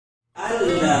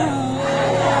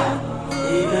Allah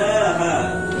ilaha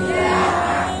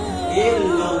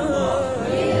illallah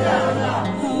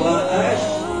wa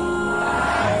ashhadu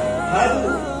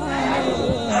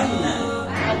anna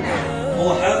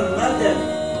Muhammadan.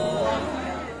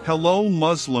 Hello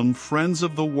Muslim friends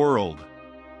of the world.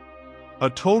 A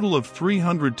total of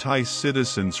 300 Thai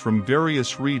citizens from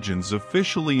various regions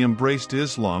officially embraced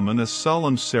Islam in a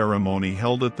solemn ceremony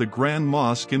held at the Grand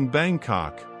Mosque in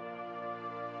Bangkok.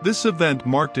 This event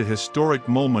marked a historic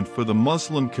moment for the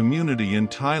Muslim community in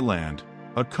Thailand,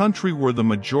 a country where the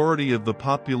majority of the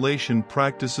population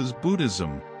practices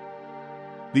Buddhism.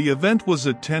 The event was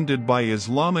attended by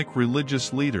Islamic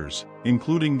religious leaders,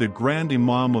 including the Grand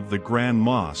Imam of the Grand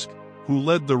Mosque, who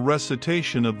led the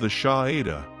recitation of the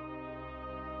Shahada.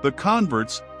 The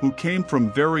converts, who came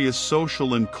from various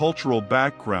social and cultural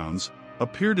backgrounds,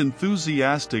 appeared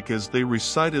enthusiastic as they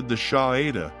recited the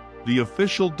Shahada, the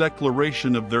official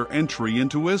declaration of their entry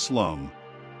into Islam.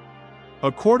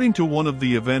 According to one of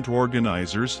the event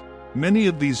organizers, many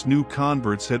of these new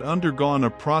converts had undergone a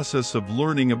process of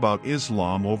learning about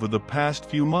Islam over the past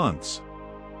few months.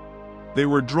 They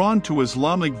were drawn to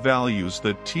Islamic values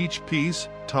that teach peace,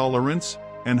 tolerance,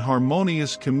 and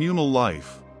harmonious communal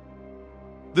life.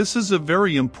 This is a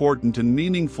very important and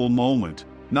meaningful moment,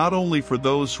 not only for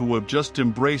those who have just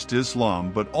embraced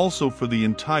Islam but also for the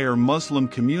entire Muslim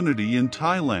community in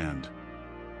Thailand.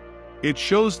 It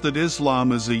shows that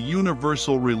Islam is a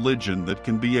universal religion that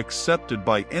can be accepted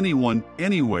by anyone,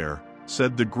 anywhere,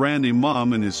 said the Grand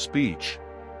Imam in his speech.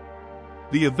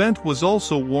 The event was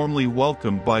also warmly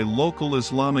welcomed by local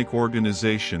Islamic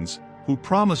organizations, who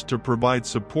promised to provide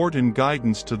support and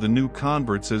guidance to the new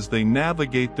converts as they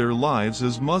navigate their lives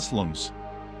as Muslims.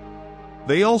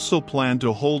 They also plan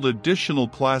to hold additional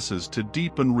classes to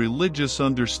deepen religious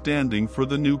understanding for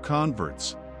the new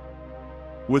converts.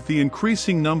 With the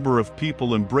increasing number of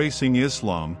people embracing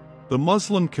Islam, the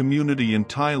Muslim community in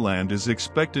Thailand is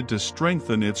expected to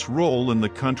strengthen its role in the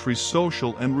country's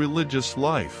social and religious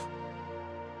life.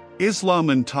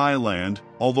 Islam in Thailand,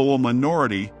 although a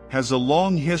minority, has a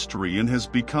long history and has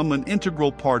become an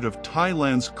integral part of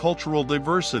Thailand's cultural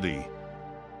diversity.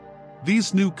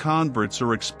 These new converts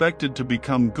are expected to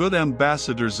become good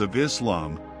ambassadors of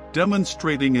Islam,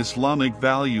 demonstrating Islamic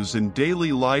values in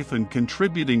daily life and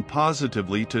contributing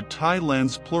positively to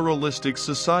Thailand's pluralistic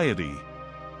society.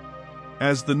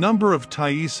 As the number of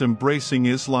Thais embracing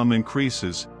Islam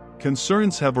increases,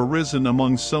 concerns have arisen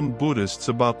among some Buddhists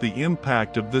about the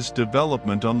impact of this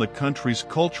development on the country's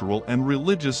cultural and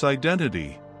religious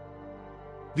identity.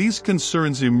 These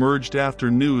concerns emerged after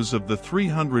news of the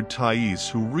 300 Thais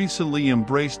who recently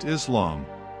embraced Islam,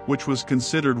 which was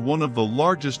considered one of the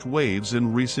largest waves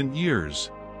in recent years.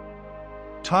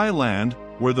 Thailand,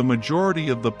 where the majority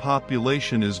of the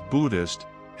population is Buddhist,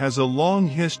 has a long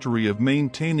history of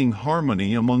maintaining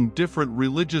harmony among different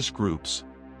religious groups.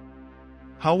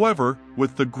 However,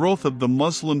 with the growth of the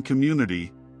Muslim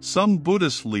community, some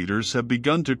Buddhist leaders have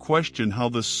begun to question how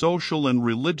the social and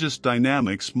religious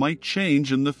dynamics might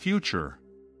change in the future.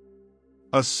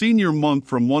 A senior monk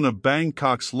from one of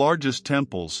Bangkok's largest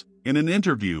temples, in an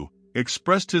interview,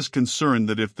 expressed his concern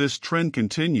that if this trend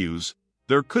continues,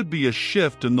 there could be a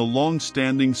shift in the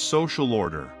long-standing social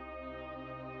order.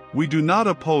 We do not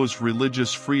oppose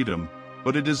religious freedom,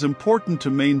 but it is important to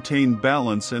maintain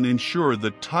balance and ensure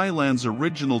that Thailand's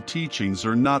original teachings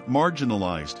are not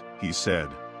marginalized, he said.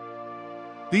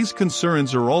 These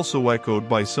concerns are also echoed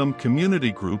by some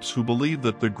community groups who believe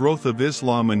that the growth of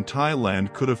Islam in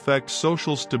Thailand could affect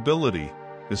social stability,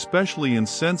 especially in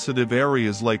sensitive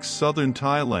areas like southern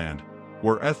Thailand,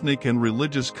 where ethnic and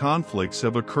religious conflicts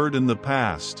have occurred in the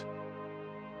past.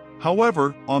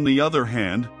 However, on the other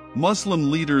hand,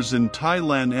 Muslim leaders in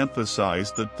Thailand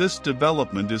emphasize that this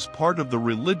development is part of the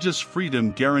religious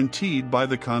freedom guaranteed by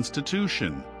the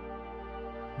Constitution.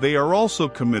 They are also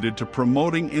committed to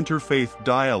promoting interfaith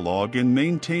dialogue and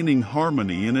maintaining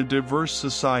harmony in a diverse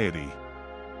society.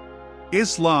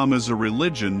 Islam is a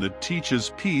religion that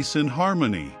teaches peace and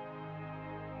harmony.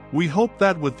 We hope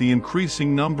that with the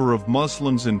increasing number of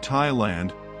Muslims in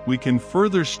Thailand, we can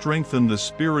further strengthen the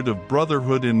spirit of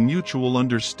brotherhood and mutual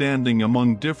understanding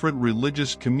among different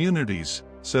religious communities,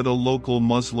 said a local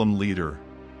Muslim leader.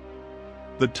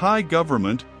 The Thai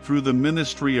government, through the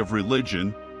Ministry of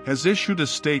Religion, has issued a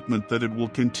statement that it will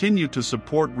continue to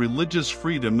support religious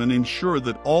freedom and ensure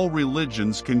that all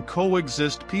religions can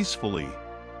coexist peacefully.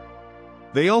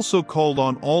 They also called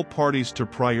on all parties to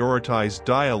prioritize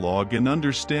dialogue and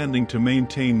understanding to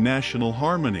maintain national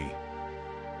harmony.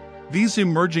 These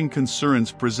emerging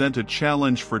concerns present a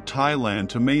challenge for Thailand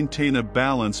to maintain a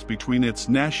balance between its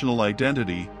national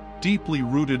identity, deeply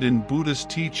rooted in Buddhist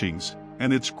teachings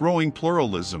and its growing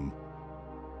pluralism.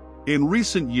 In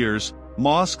recent years,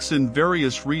 mosques in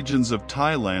various regions of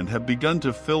Thailand have begun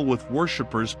to fill with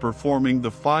worshippers performing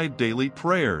the 5 daily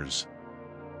prayers.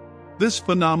 This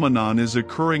phenomenon is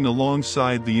occurring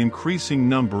alongside the increasing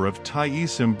number of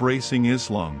Thais embracing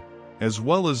Islam, as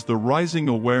well as the rising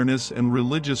awareness and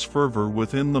religious fervor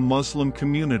within the Muslim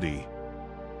community.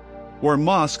 Where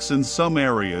mosques in some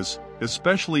areas,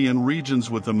 especially in regions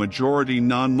with a majority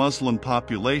non-Muslim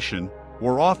population,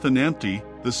 were often empty,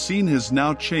 the scene has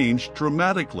now changed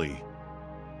dramatically.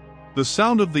 The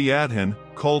sound of the adhan,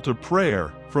 call to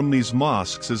prayer, from these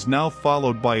mosques is now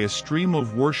followed by a stream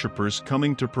of worshippers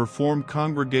coming to perform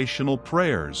congregational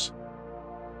prayers.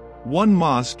 One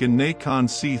mosque in Nakhon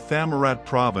Si Thammarat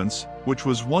province, which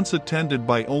was once attended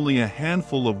by only a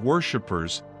handful of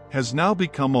worshippers, has now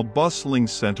become a bustling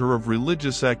center of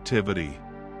religious activity.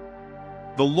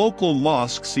 The local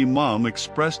mosque's imam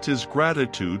expressed his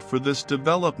gratitude for this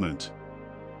development.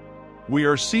 "We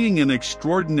are seeing an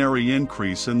extraordinary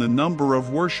increase in the number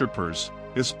of worshippers,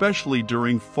 especially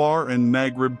during Far and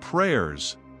Maghrib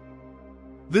prayers.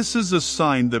 This is a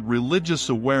sign that religious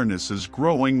awareness is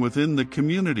growing within the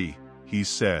community," he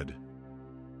said.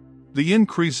 The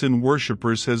increase in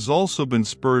worshippers has also been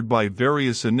spurred by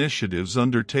various initiatives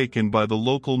undertaken by the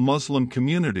local Muslim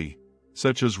community,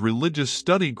 such as religious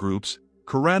study groups,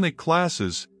 Quranic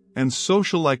classes, and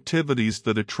social activities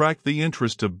that attract the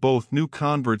interest of both new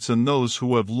converts and those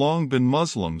who have long been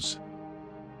Muslims.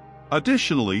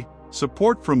 Additionally,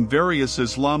 support from various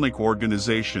Islamic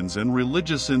organizations and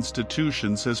religious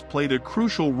institutions has played a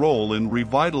crucial role in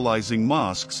revitalizing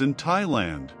mosques in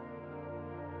Thailand.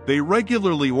 They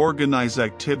regularly organize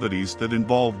activities that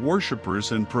involve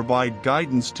worshippers and provide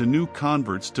guidance to new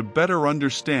converts to better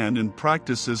understand and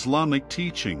practice Islamic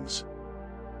teachings.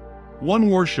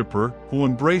 One worshipper, who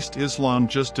embraced Islam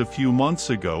just a few months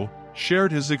ago,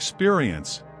 shared his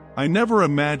experience. "I never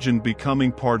imagined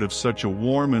becoming part of such a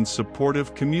warm and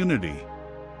supportive community.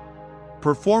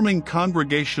 Performing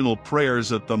congregational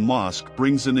prayers at the mosque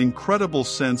brings an incredible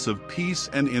sense of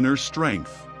peace and inner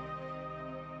strength."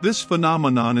 This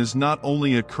phenomenon is not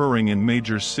only occurring in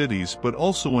major cities but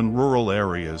also in rural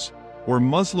areas, where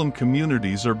Muslim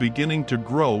communities are beginning to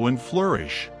grow and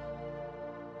flourish.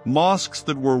 Mosques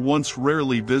that were once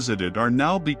rarely visited are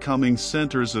now becoming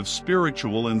centers of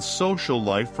spiritual and social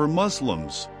life for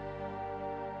Muslims.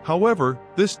 However,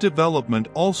 this development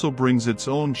also brings its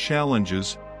own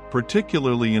challenges,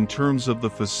 particularly in terms of the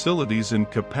facilities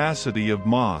and capacity of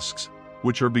mosques,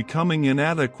 which are becoming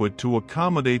inadequate to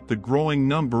accommodate the growing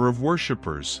number of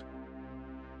worshippers.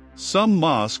 Some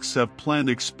mosques have planned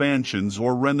expansions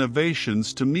or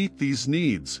renovations to meet these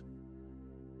needs.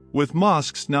 With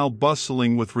mosques now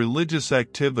bustling with religious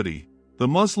activity, the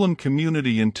Muslim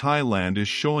community in Thailand is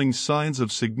showing signs of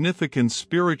significant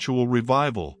spiritual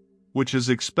revival, which is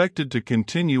expected to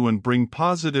continue and bring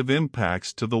positive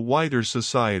impacts to the wider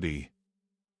society.